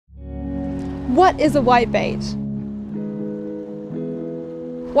What is a whitebait?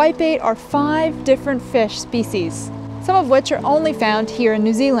 Whitebait are 5 different fish species, some of which are only found here in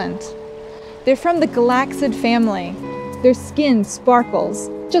New Zealand. They're from the galaxid family. Their skin sparkles,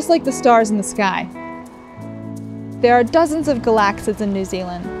 just like the stars in the sky. There are dozens of galaxids in New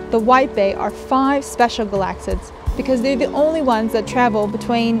Zealand. The whitebait are 5 special galaxids because they're the only ones that travel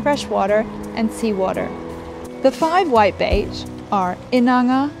between freshwater and seawater. The 5 whitebait are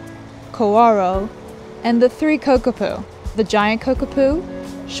inanga, koaro, and the 3 kokopu, the giant kokopu,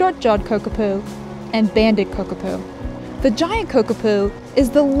 short-jawed kokopu, and banded kokopu. The giant kokopu is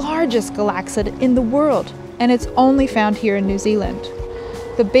the largest galaxid in the world, and it's only found here in New Zealand.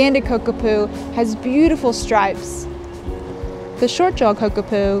 The banded kokopu has beautiful stripes. The short-jawed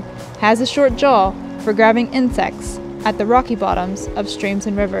kokopu has a short jaw for grabbing insects at the rocky bottoms of streams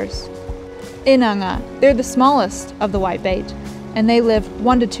and rivers. Inanga, they're the smallest of the whitebait, and they live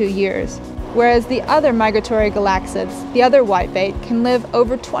 1 to 2 years, whereas the other migratory galaxids, the other whitebait, can live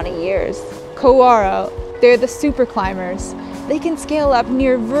over 20 years. Koaro, they're the super climbers. They can scale up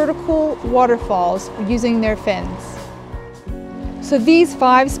near vertical waterfalls using their fins. So these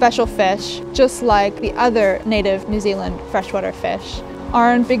 5 special fish, just like the other native New Zealand freshwater fish,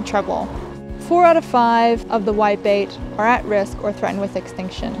 are in big trouble. 4 out of 5 of the whitebait are at risk or threatened with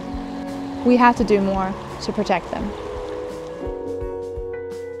extinction. We have to do more to protect them.